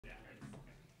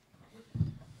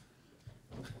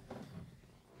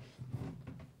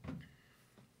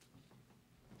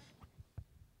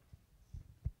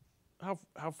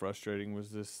How frustrating was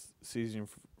this season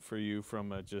for you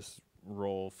from a just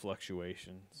role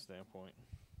fluctuation standpoint?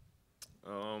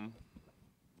 Um,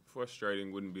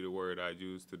 Frustrating wouldn't be the word I'd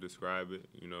use to describe it.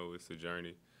 You know, it's a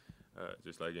journey,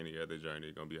 just like any other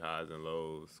journey. Gonna be highs and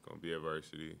lows. Gonna be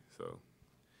adversity. So,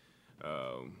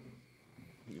 um,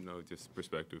 just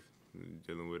perspective,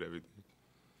 dealing with everything.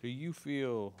 Do you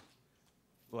feel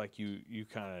like you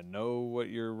kind of know what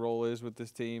your role is with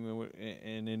this team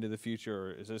and into the future,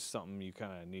 or is this something you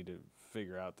kind of need to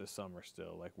figure out this summer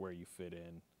still, like where you fit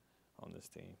in on this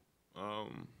team?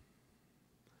 Um,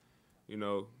 you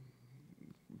know,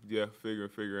 yeah,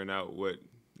 figuring out what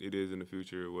it is in the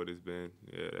future, what it's been.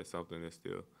 Yeah, that's something that's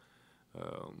still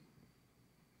um,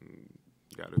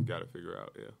 gotta figure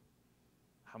out. Yeah.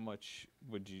 How much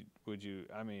would you?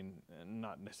 I mean,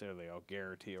 not necessarily I'll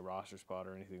guarantee a roster spot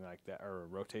or anything like that, or a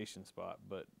rotation spot,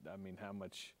 but I mean, how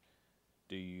much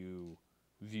do you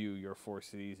view your fourth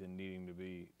season needing to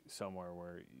be somewhere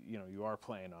where you are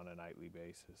playing on a nightly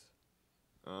basis?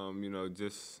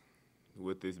 Just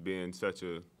with this being such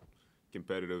a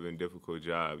competitive and difficult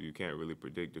job, you can't really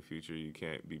predict the future. You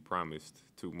can't be promised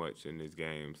too much in this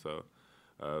game. So,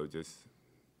 just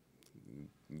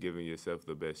giving yourself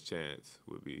the best chance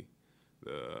would be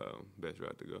the best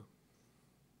route to go.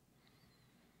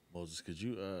 Moses, could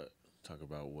you talk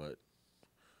about what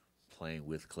playing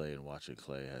with Clay and watching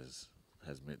Clay has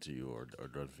meant to you or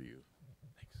done for you?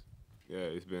 Thanks. Yeah,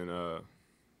 it's been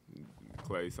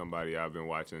Clay, somebody I've been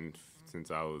watching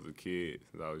since I was a kid,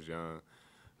 since I was young.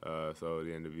 So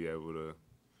then to be able to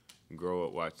grow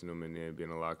up watching him and then be in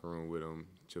the locker room with him,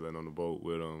 chilling on the boat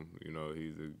with him,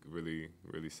 he's a really,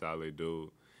 really solid dude.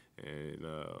 And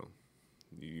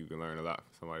you can learn a lot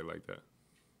from somebody like that.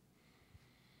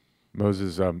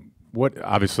 Moses, what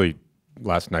obviously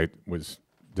last night was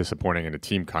disappointing in a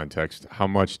team context. How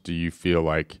much do you feel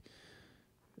like?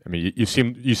 I mean, you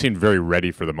seemed very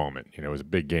ready for the moment. You know, it was a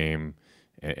big game,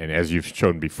 and as you've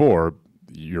shown before,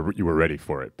 you were ready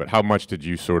for it. But how much did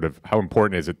you how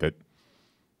important is it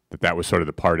that was sort of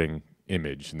the parting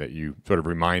image, and that you sort of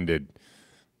reminded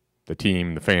the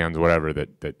team, the fans, whatever,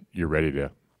 that you're ready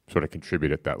to sort of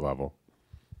contribute at that level?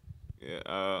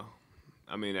 Yeah,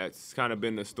 I mean that's kind of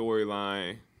been the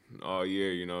storyline all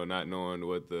year. Not knowing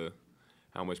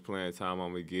how much playing time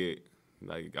I'm gonna get.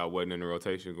 Like I wasn't in the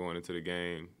rotation going into the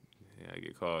game. Yeah, I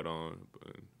get called on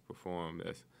and perform.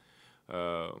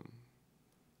 Um,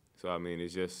 so I mean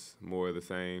it's just more of the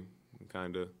same.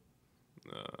 Kind of,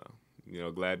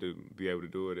 glad to be able to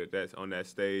do it on that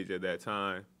stage at that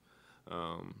time.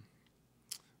 Um,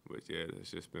 but yeah,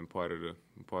 it's just been part of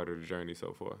the journey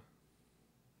so far.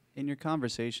 In your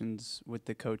conversations with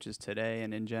the coaches today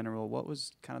and in general, what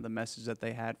was kind of the message that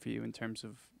they had for you in terms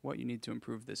of what you need to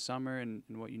improve this summer and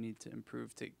what you need to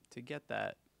improve to get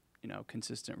that,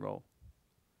 consistent role?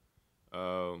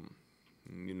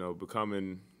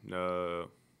 Becoming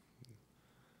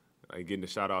like getting the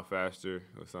shot off faster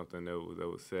was something that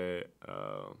was said.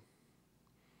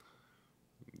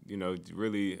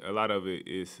 Really a lot of it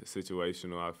is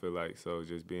situational, I feel like. So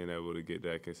just being able to get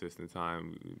that consistent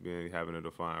time, having a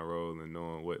defined role and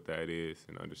knowing what that is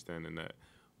and understanding that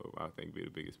will, I think, be the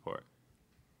biggest part.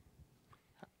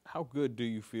 How good do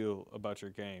you feel about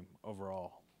your game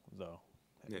overall, though,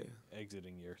 Yeah.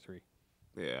 exiting year three?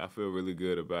 Yeah, I feel really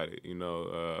good about it.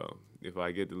 If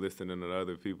I get to listening to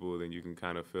other people, then you can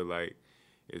kind of feel like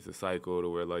it's a cycle to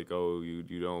where like, oh, you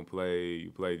don't play,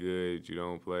 you play good, you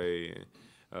don't play,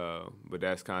 but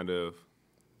that's kind of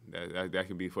that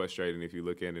can be frustrating if you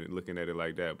looking at it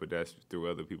like that. But that's through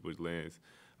other people's lens.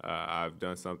 I've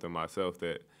done something myself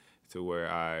to where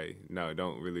I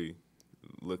don't really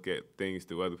look at things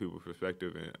through other people's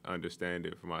perspective and understand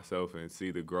it for myself and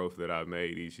see the growth that I've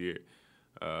made each year.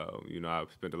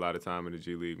 I've spent a lot of time in the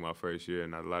G League my first year,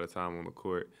 and not a lot of time on the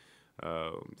court.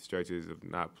 Stretches of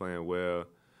not playing well.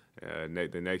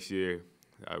 The next year,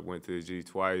 I went to the G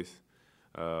twice.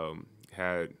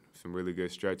 Had some really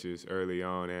good stretches early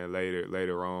on and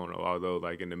later on. Although,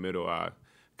 like in the middle, I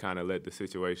kind of let the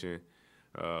situation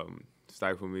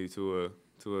stifle me to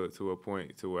a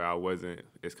point to where I wasn't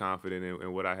as confident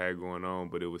in what I had going on.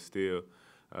 But it was still.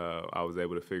 I was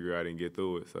able to figure out and get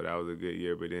through it, so that was a good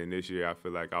year. But then this year, I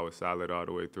feel like I was solid all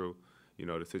the way through.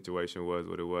 The situation was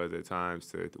what it was at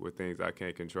times with things I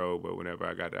can't control, but whenever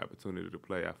I got the opportunity to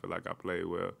play, I feel like I played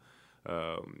well.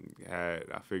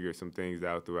 I figured some things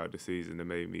out throughout the season that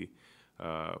made me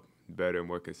better and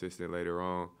more consistent later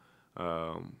on.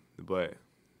 But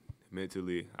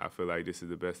mentally, I feel like this is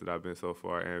the best that I've been so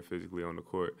far, and physically on the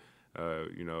court.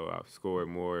 I've scored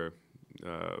more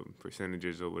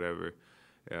percentages or whatever.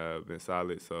 Been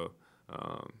solid, so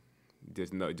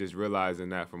just realizing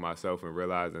that for myself and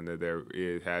realizing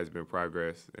that has been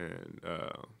progress and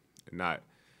not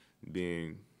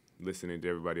listening to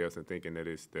everybody else and thinking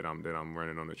that I'm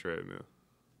running on the treadmill.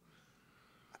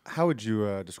 How would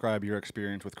you describe your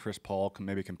experience with Chris Paul,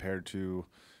 maybe compared to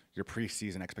your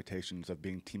preseason expectations of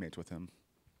being teammates with him?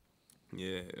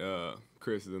 Yeah,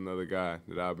 Chris is another guy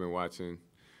that I've been watching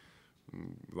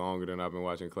longer than I've been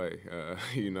watching Clay.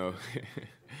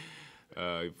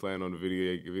 Playing on the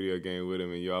video game with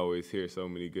him, and you always hear so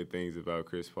many good things about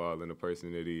Chris Paul and the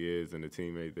person that he is and the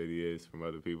teammate that he is from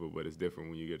other people, but it's different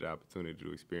when you get the opportunity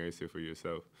to experience it for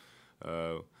yourself.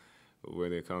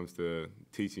 When it comes to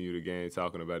teaching you the game,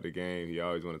 talking about the game, he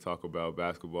always want to talk about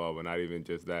basketball, but not even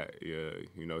just that. He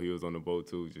was on the boat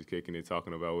too, just kicking it,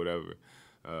 talking about whatever.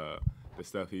 The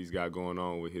stuff he's got going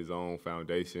on with his own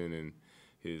foundation and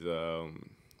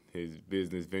his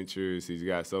business ventures. He's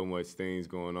got so much things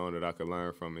going on that I could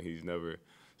learn from, and he's never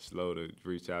slow to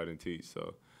reach out and teach.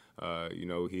 So,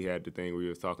 he had the thing where he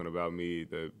was talking about me,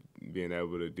 being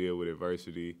able to deal with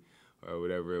adversity or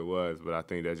whatever it was, but I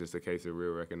think that's just a case of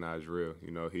real recognize real.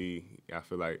 I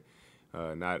feel like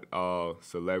not all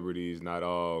celebrities, not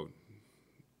all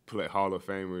Hall of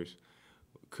Famers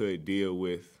could deal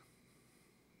with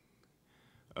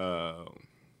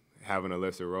having a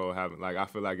lesser role. I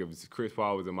feel like if Chris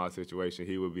Paul was in my situation,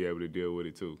 he would be able to deal with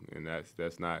it too, and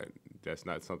that's not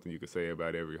something you could say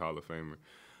about every Hall of Famer.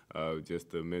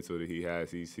 Just the mental that he has,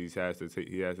 he has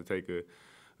to take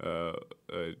a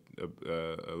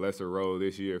lesser role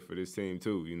this year for this team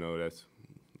too. That's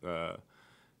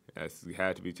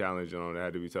had to be challenging on. It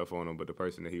had to be tough on him. But the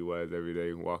person that he was every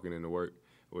day, walking into work,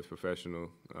 was professional.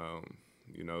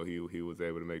 He was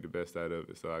able to make the best out of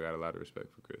it. So I got a lot of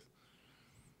respect for Chris.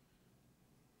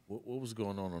 What was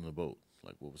going on the boat?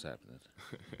 Like, what was happening?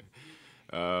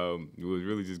 It was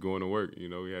really just going to work.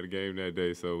 We had a game that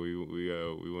day, so we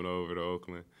went over to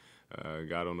Oakland,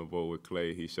 got on the boat with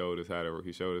Clay. He showed us how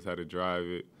to drive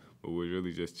it, but we were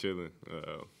really just chilling,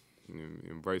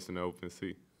 embracing the open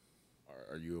sea.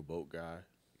 Are you a boat guy?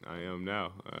 I am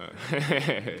now.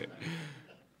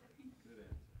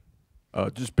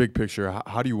 Just big picture,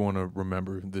 how do you want to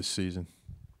remember this season?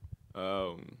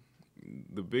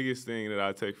 The biggest thing that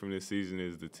I take from this season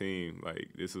is the team. Like,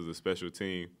 this was a special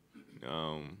team,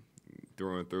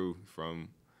 through and through, from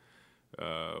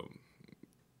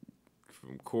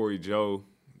Corey Joe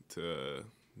to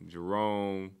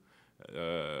Jerome,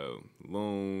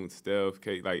 Loon, Steph,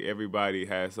 Kate. Like, everybody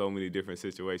had so many different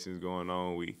situations going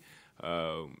on.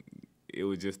 It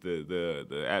was just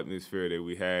the atmosphere that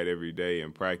we had every day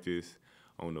in practice,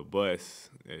 on the bus,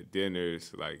 at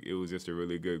dinners. Like, it was just a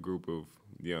really good group of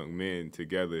young men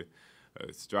together,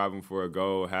 striving for a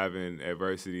goal, having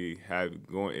adversity,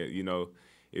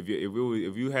 if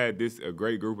you had a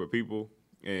great group of people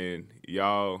and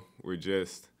y'all were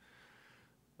just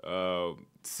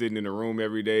sitting in a room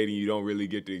every day, and you don't really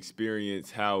get to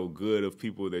experience how good of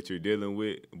people that you're dealing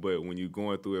with. But when you're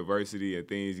going through adversity and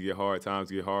things get hard, times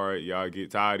get hard, y'all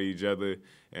get tired of each other,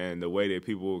 and the way that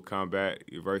people combat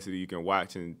adversity, you can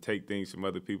watch and take things from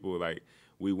other people. Like,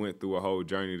 we went through a whole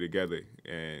journey together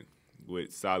and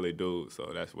with solid dudes.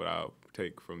 So that's what I'll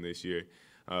take from this year.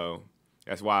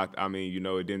 That's why,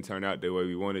 it didn't turn out the way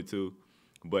we wanted to,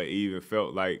 but it even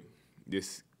felt like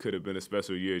this could have been a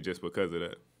special year just because of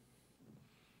that.